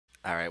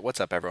All right, what's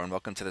up, everyone?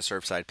 Welcome to the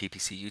Surfside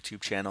PPC YouTube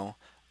channel.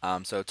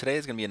 So today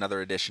is going to be another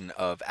edition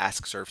of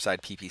Ask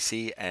Surfside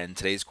PPC, and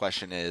today's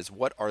question is,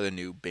 what are the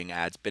new Bing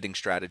Ads bidding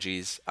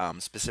strategies,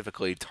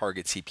 specifically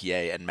Target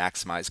CPA and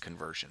maximize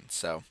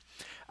conversions?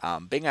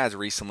 Bing Ads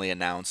recently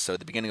announced, so at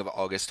the beginning of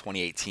August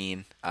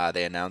 2018,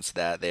 they announced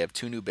that they have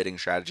two new bidding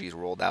strategies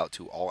rolled out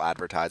to all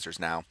advertisers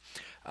now,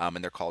 and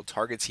they're called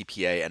Target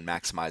CPA and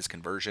maximize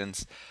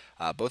conversions.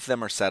 Both of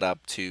them are set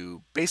up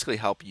to basically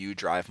help you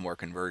drive more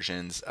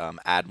conversions,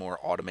 add more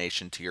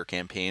automation to your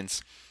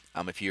campaigns.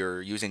 If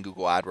you're using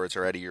Google AdWords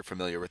already, you're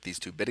familiar with these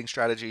two bidding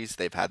strategies.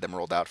 They've had them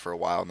rolled out for a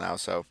while now,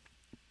 so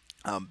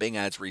Bing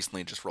Ads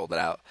recently just rolled it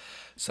out.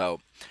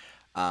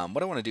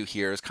 What I want to do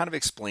here is kind of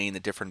explain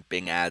the different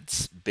Bing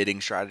Ads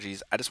bidding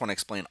strategies. I just want to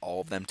explain all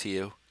of them to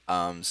you.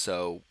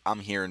 I'm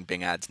here in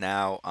Bing Ads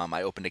now.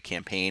 I opened a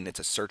campaign. It's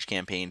a search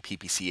campaign,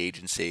 PPC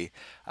agency.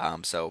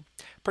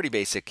 Pretty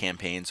basic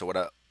campaign.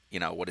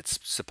 What it's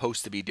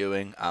supposed to be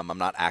doing. I'm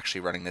not actually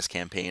running this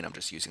campaign. I'm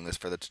just using this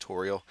for the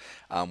tutorial.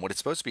 What it's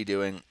supposed to be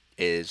doing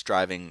is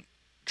driving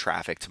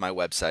traffic to my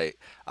website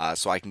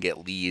so I can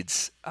get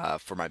leads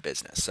for my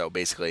business. So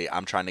basically,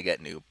 I'm trying to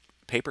get new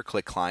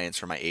pay-per-click clients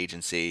for my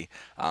agency,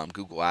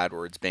 Google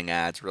AdWords, Bing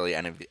Ads, really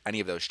any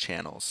of those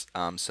channels.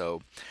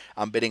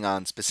 I'm bidding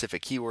on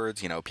specific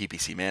keywords,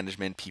 PPC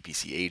management,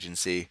 PPC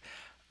agency,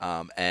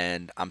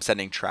 and I'm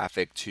sending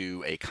traffic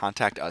to a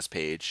contact us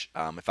page.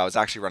 If I was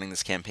actually running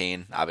this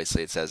campaign,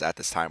 obviously it says at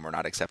this time we're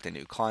not accepting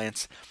new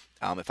clients.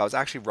 If I was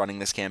actually running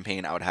this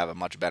campaign, I would have a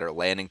much better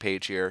landing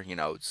page here,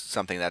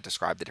 something that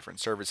described the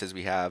different services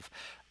we have.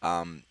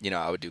 I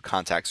would do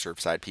contact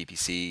Surfside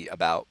PPC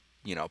about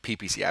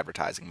PPC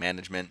advertising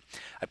management.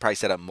 I'd probably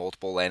set up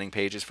multiple landing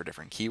pages for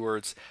different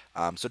keywords.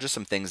 So just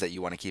some things that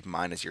you want to keep in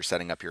mind as you're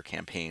setting up your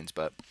campaigns.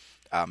 But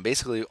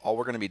basically, all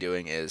we're going to be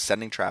doing is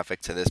sending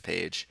traffic to this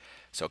page.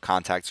 So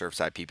contact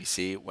Surfside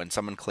PPC. When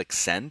someone clicks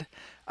send,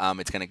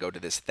 it's going to go to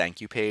this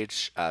thank you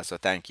page. So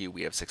thank you,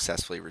 we have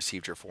successfully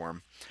received your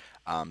form.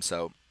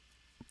 So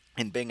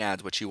in Bing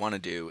Ads, what you want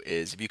to do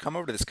is, if you come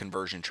over to this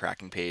conversion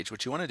tracking page,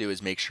 what you want to do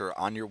is make sure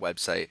on your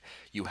website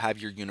you have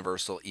your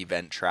universal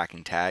event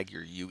tracking tag,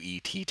 your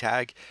UET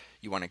tag.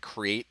 You want to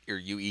create your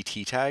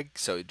UET tag,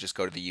 so just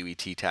go to the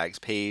UET tags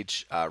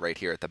page right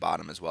here at the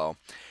bottom as well.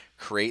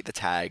 Create the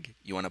tag.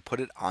 You want to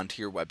put it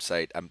onto your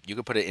website. You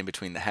can put it in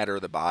between the header,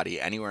 the body,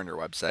 anywhere on your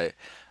website.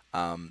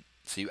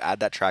 So you add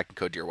that tracking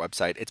code to your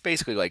website. It's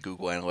basically like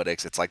Google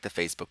Analytics. It's like the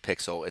Facebook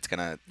Pixel. It's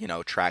gonna,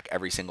 track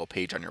every single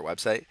page on your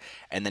website,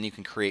 and then you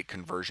can create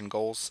conversion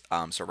goals.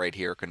 So right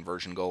here,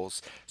 conversion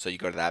goals. So you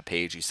go to that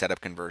page, you set up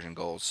conversion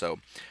goals. So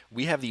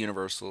we have the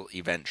universal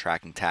event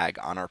tracking tag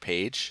on our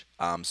page.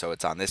 So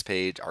it's on this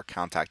page, our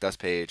contact us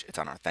page, it's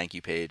on our thank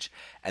you page,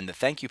 and the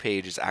thank you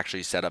page is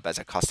actually set up as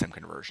a custom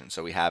conversion.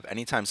 So we have,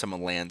 anytime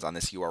someone lands on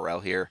this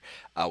URL here,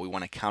 we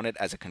want to count it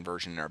as a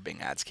conversion in our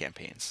Bing Ads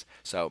campaigns.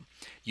 So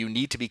you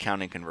need to be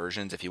counting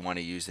conversions if you want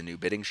to use the new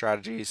bidding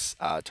strategies,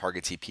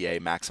 Target CPA,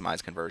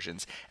 maximize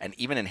conversions, and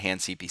even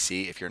Enhanced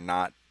CPC. If you're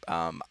not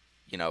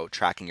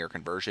tracking your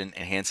conversion,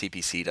 Enhanced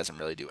CPC doesn't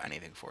really do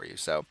anything for you.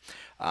 So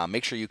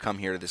make sure you come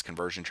here to this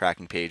conversion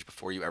tracking page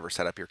before you ever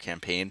set up your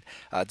campaign.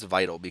 It's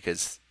vital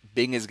because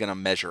Bing is going to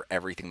measure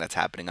everything that's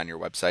happening on your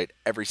website,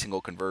 every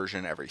single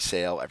conversion, every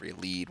sale, every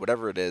lead,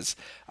 whatever it is.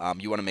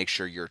 You want to make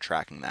sure you're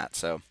tracking that.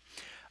 So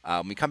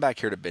we come back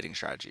here to bidding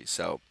strategies.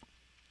 So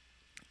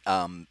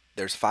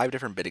there's 5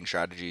 different bidding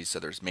strategies. So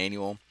there's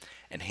manual,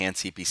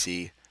 Enhanced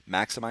CPC,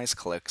 maximize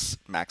clicks,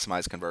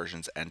 maximize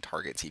conversions, and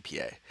target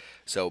CPA.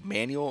 So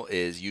manual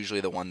is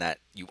usually the one that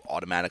you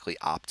automatically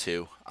opt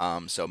to.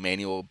 So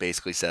manual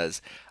basically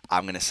says,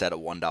 I'm going to set a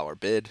 $1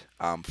 bid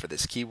for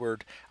this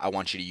keyword. I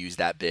want you to use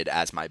that bid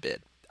as my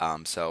bid.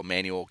 So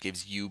manual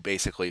gives you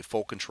basically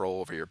full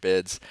control over your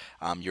bids.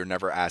 You're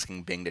never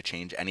asking Bing to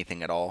change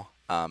anything at all.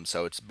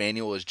 So it's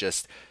manual is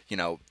just,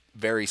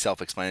 very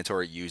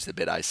self-explanatory. Use the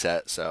bid I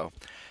set. So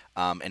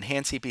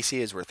Enhanced CPC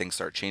is where things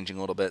start changing a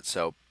little bit.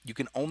 So you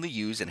can only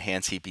use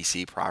Enhanced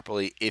CPC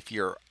properly if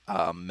you're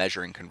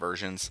measuring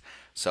conversions.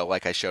 So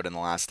like I showed in the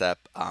last step,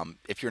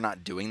 if you're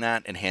not doing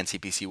that, Enhanced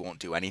CPC won't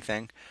do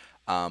anything.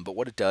 But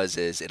what it does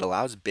is it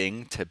allows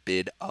Bing to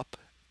bid up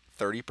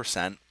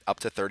 30%, up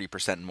to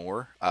 30%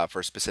 more for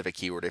a specific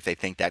keyword if they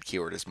think that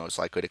keyword is most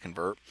likely to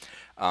convert.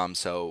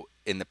 So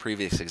in the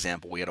previous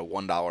example, we had a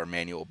 $1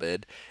 manual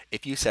bid.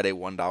 If you set a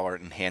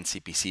 $1 Enhanced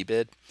CPC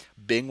bid,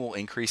 Bing will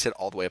increase it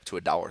all the way up to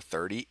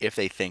 $1.30 if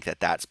they think that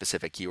that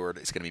specific keyword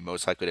is going to be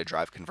most likely to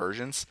drive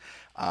conversions.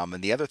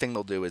 And the other thing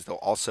they'll do is they'll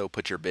also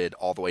put your bid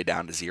all the way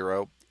down to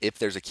 0 if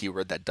there's a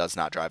keyword that does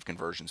not drive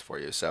conversions for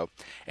you. So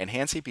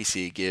Enhanced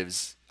CPC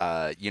gives,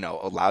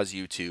 allows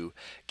you to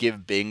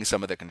give Bing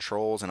some of the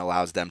controls and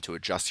allows them to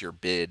adjust your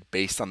bid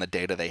based on the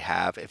data they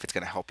have if it's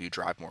going to help you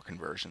drive more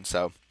conversions.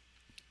 So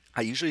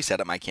I usually set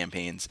up my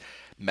campaigns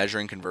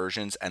measuring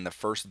conversions, and the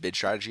first bid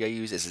strategy I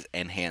use is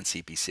Enhanced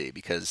CPC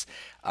because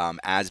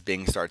as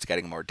Bing starts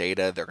getting more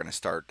data, they're going to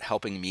start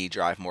helping me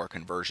drive more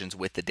conversions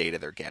with the data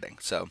they're getting.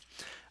 So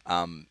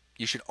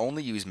you should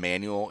only use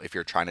manual if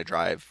you're trying to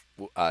drive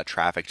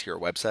traffic to your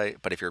website.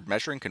 But if you're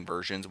measuring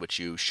conversions, which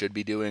you should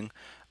be doing,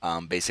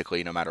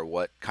 basically no matter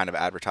what kind of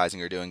advertising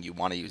you're doing, you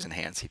want to use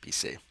Enhanced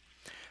CPC.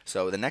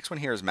 So the next one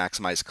here is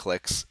maximize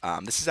clicks.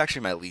 This is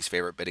actually my least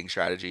favorite bidding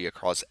strategy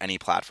across any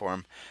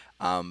platform.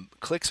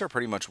 Clicks are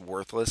pretty much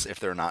worthless if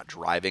they're not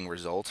driving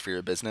results for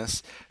your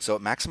business. So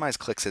what maximize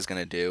clicks is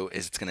going to do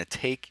is it's going to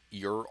take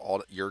your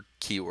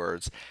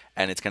keywords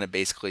and it's going to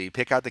basically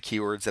pick out the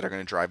keywords that are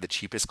going to drive the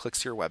cheapest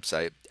clicks to your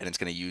website, and it's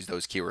going to use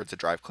those keywords to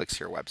drive clicks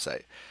to your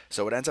website.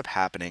 So what ends up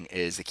happening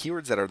is the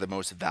keywords that are the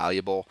most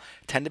valuable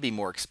tend to be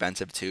more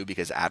expensive too,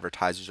 because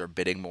advertisers are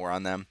bidding more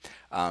on them.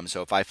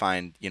 So if I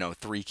find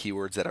 3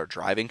 keywords that are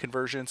driving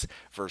conversions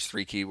versus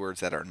 3 keywords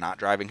that are not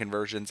driving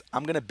conversions,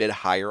 I'm going to bid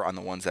higher on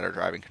the ones that are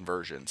driving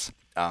conversions.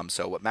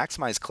 So what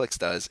maximize clicks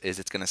does is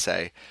it's going to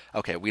say,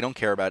 okay, we don't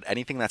care about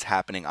anything that's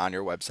happening on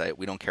your website.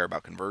 We don't care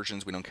about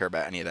conversions. We don't care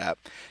about any of that.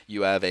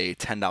 You have a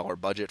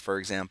 $10 budget, for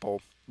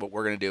example. What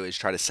we're going to do is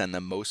try to send the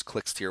most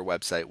clicks to your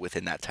website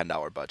within that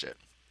 $10 budget.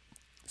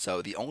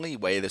 So the only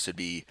way this would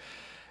be,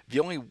 the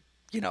only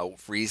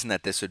reason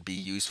that this would be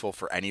useful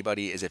for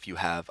anybody is if you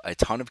have a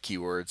ton of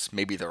keywords.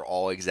 Maybe they're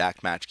all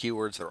exact match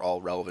keywords, they're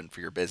all relevant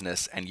for your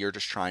business, and you're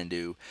just trying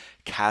to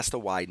cast a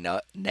wide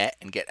net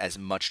and get as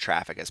much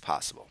traffic as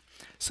possible.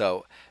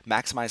 So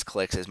maximize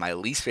clicks is my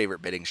least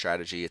favorite bidding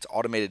strategy. It's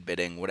automated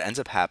bidding. What ends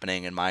up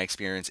happening in my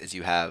experience is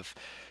you have,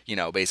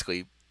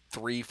 basically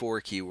 3-4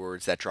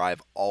 keywords that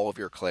drive all of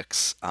your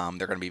clicks.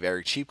 They're going to be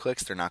very cheap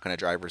clicks. They're not going to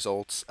drive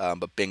results,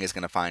 but Bing is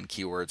going to find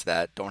keywords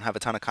that don't have a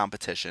ton of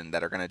competition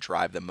that are going to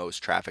drive the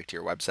most traffic to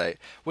your website,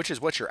 which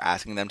is what you're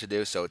asking them to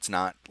do. So it's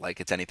not like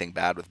it's anything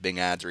bad with Bing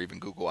ads or even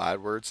Google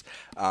AdWords,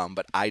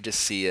 but I just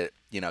see it,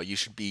 you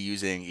should be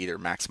using either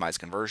maximize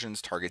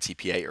conversions, Target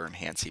CPA, or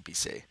Enhanced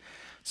CPC.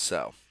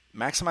 So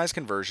maximize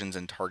conversions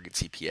and Target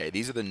CPA.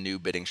 These are the new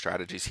bidding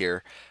strategies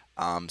here.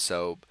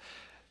 So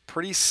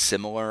pretty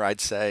similar, I'd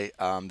say.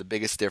 The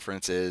biggest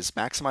difference is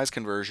maximize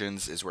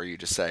conversions is where you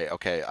just say,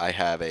 okay, I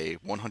have a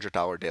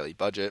 $100 daily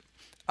budget.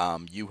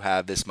 You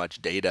have this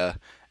much data,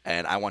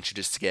 and I want you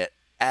just to get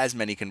as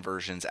many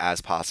conversions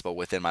as possible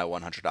within my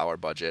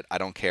 $100 budget. I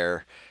don't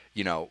care,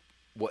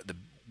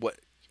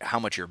 how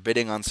much you're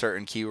bidding on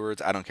certain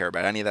keywords. I don't care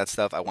about any of that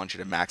stuff. I want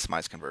you to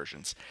maximize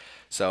conversions.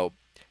 So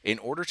in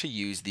order to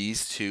use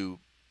these two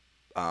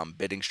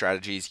bidding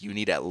strategies, you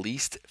need at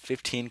least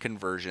 15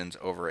 conversions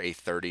over a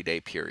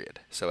 30-day period.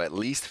 So at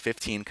least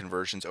 15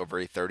 conversions over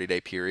a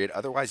 30-day period.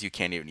 Otherwise, you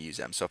can't even use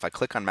them. So if I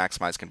click on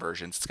maximize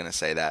conversions, it's going to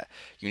say that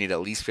you need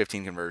at least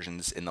 15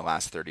 conversions in the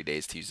last 30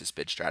 days to use this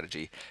bid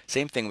strategy.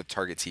 Same thing with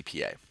Target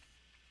CPA.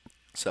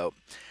 So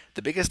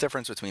the biggest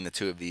difference between the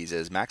two of these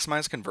is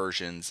maximize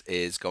conversions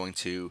is going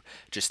to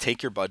just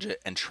take your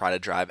budget and try to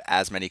drive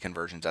as many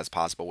conversions as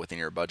possible within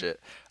your budget.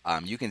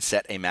 You can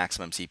set a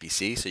maximum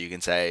CPC, so you can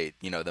say,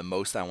 the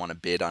most I want to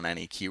bid on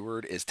any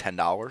keyword is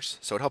 $10.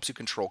 So it helps you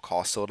control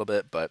costs a little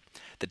bit, but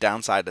the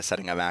downside to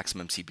setting a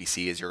maximum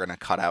CPC is you're going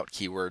to cut out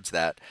keywords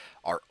that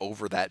are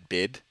over that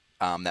bid.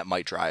 That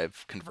might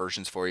drive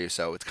conversions for you.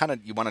 So it's kind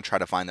of, you want to try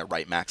to find the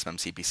right maximum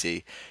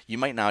CPC. You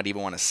might not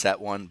even want to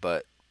set one,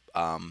 but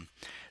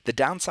the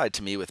downside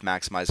to me with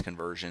maximize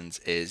conversions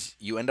is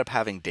you end up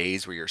having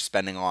days where you're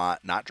spending a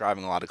lot, not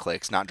driving a lot of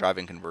clicks, not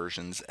driving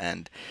conversions,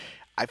 and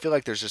I feel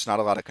like there's just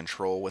not a lot of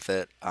control with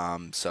it.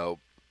 So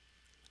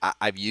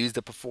I've used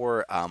it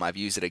before. I've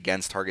used it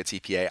against Target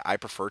CPA. I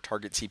prefer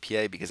Target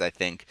CPA because I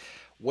think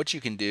what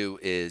you can do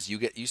is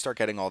you start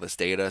getting all this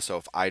data. So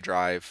if I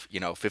drive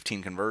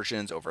 15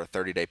 conversions over a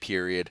 30-day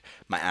period,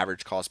 my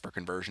average cost per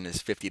conversion is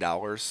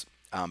 $50.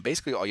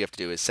 Basically, all you have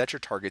to do is set your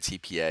Target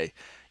CPA.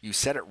 You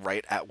set it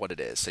right at what it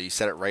is. So you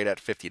set it right at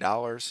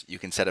 $50. You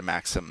can set a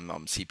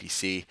maximum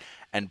CPC,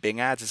 and Bing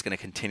Ads is going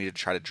to continue to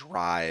try to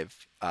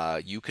drive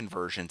you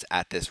conversions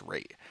at this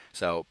rate.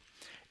 So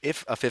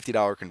if a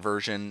 $50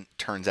 conversion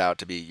turns out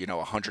to be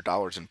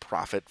 $100 in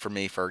profit for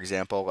me, for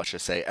example, let's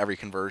just say every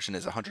conversion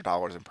is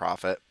 $100 in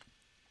profit.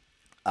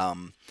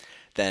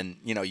 Then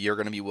you're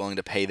going to be willing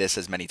to pay this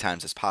as many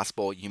times as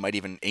possible. You might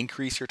even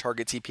increase your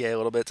Target CPA a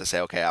little bit to say,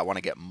 okay, I want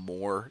to get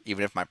more.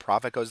 Even if my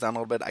profit goes down a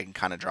little bit, I can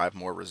kind of drive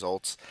more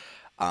results.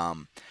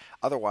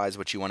 Otherwise,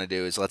 what you want to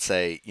do is, let's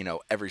say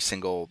every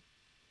single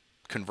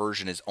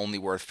conversion is only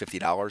worth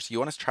 $50. You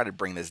want to try to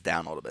bring this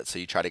down a little bit. So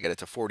you try to get it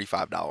to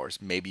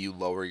 $45. Maybe you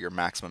lower your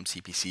maximum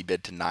CPC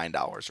bid to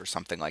 $9 or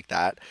something like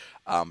that.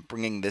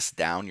 Bringing this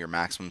down, your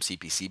maximum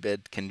CPC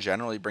bid, can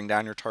generally bring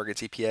down your Target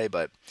CPA,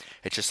 but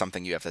it's just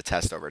something you have to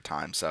test over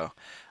time. So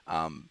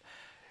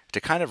to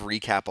kind of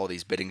recap all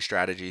these bidding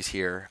strategies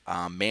here,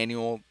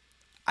 manual,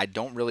 I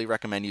don't really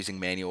recommend using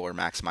manual or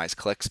maximize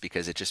clicks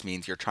because it just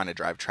means you're trying to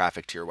drive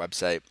traffic to your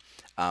website.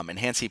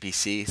 Enhanced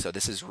CPC, so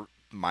this is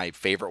my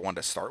favorite one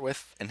to start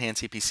with,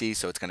 Enhanced CPC,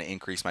 so it's going to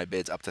increase my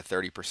bids up to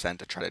 30%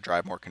 to try to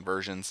drive more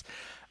conversions.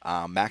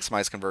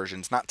 Maximize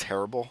conversions, not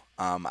terrible.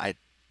 I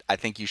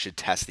think you should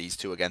test these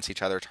two against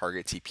each other,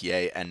 Target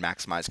CPA and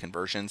maximize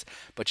conversions,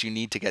 but you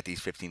need to get these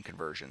 15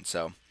 conversions.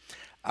 So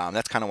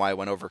That's kind of why I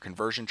went over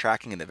conversion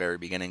tracking in the very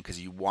beginning,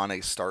 because you want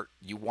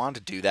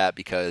to do that,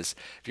 because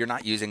if you're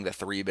not using the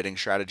three bidding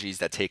strategies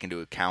that take into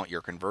account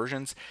your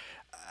conversions,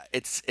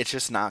 it's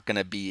just not going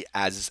to be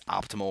as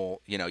optimal.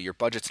 Your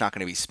budget's not going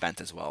to be spent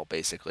as well,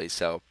 basically.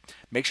 So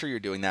make sure you're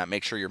doing that.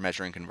 Make sure you're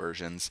measuring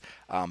conversions.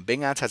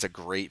 Bing Ads has a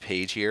great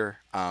page here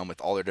with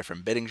all their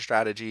different bidding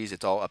strategies.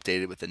 It's all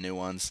updated with the new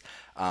ones.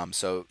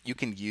 So you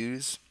can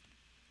use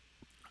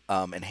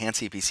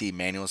Enhanced CPC,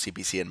 Manual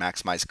CPC, and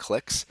Maximize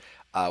Clicks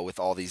with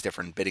all these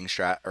different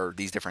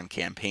these different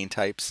campaign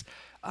types.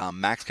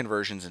 Max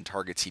Conversions and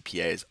Target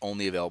CPA is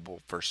only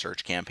available for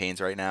search campaigns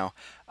right now.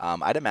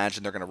 I'd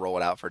imagine they're going to roll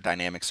it out for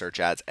dynamic search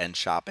ads and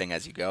shopping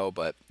as you go,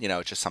 but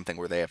it's just something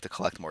where they have to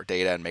collect more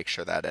data and make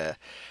sure that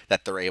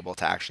they're able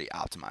to actually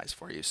optimize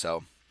for you.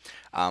 So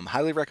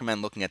highly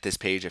recommend looking at this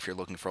page if you're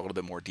looking for a little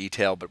bit more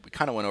detail, but we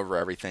kind of went over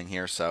everything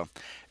here. So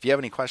if you have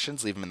any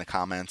questions, leave them in the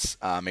comments.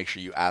 Make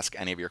sure you ask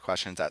any of your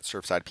questions at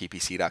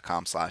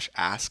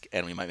surfsideppc.com/ask,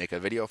 and we might make a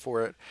video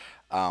for it.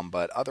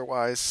 But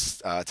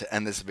otherwise, to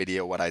end this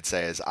video, what I'd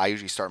say is I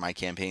usually start my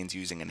campaigns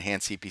using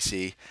Enhanced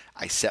CPC.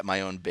 I set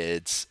my own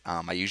bids.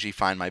 I usually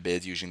find my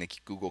bids using the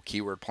Google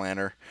Keyword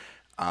Planner.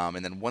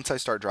 And then once I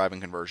start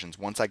driving conversions,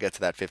 once I get to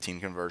that 15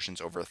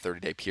 conversions over a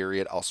 30-day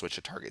period, I'll switch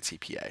to Target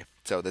CPA.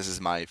 So this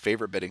is my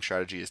favorite bidding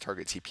strategy, is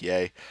Target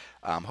CPA.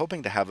 I'm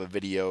hoping to have a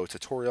video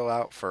tutorial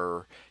out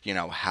for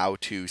how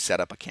to set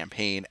up a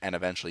campaign and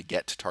eventually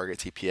get to Target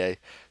CPA.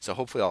 So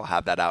hopefully I'll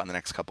have that out in the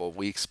next couple of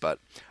weeks. But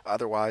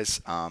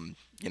otherwise,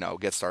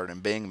 get started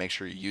in Bing. Make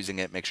sure you're using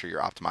it. Make sure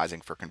you're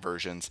optimizing for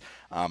conversions,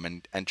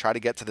 and try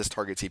to get to this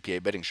Target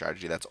CPA bidding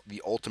strategy. That's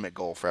the ultimate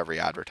goal for every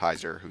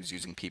advertiser who's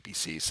using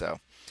PPC. So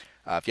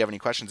if you have any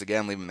questions,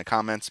 again, leave them in the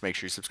comments. Make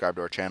sure you subscribe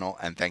to our channel,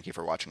 and thank you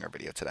for watching our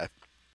video today.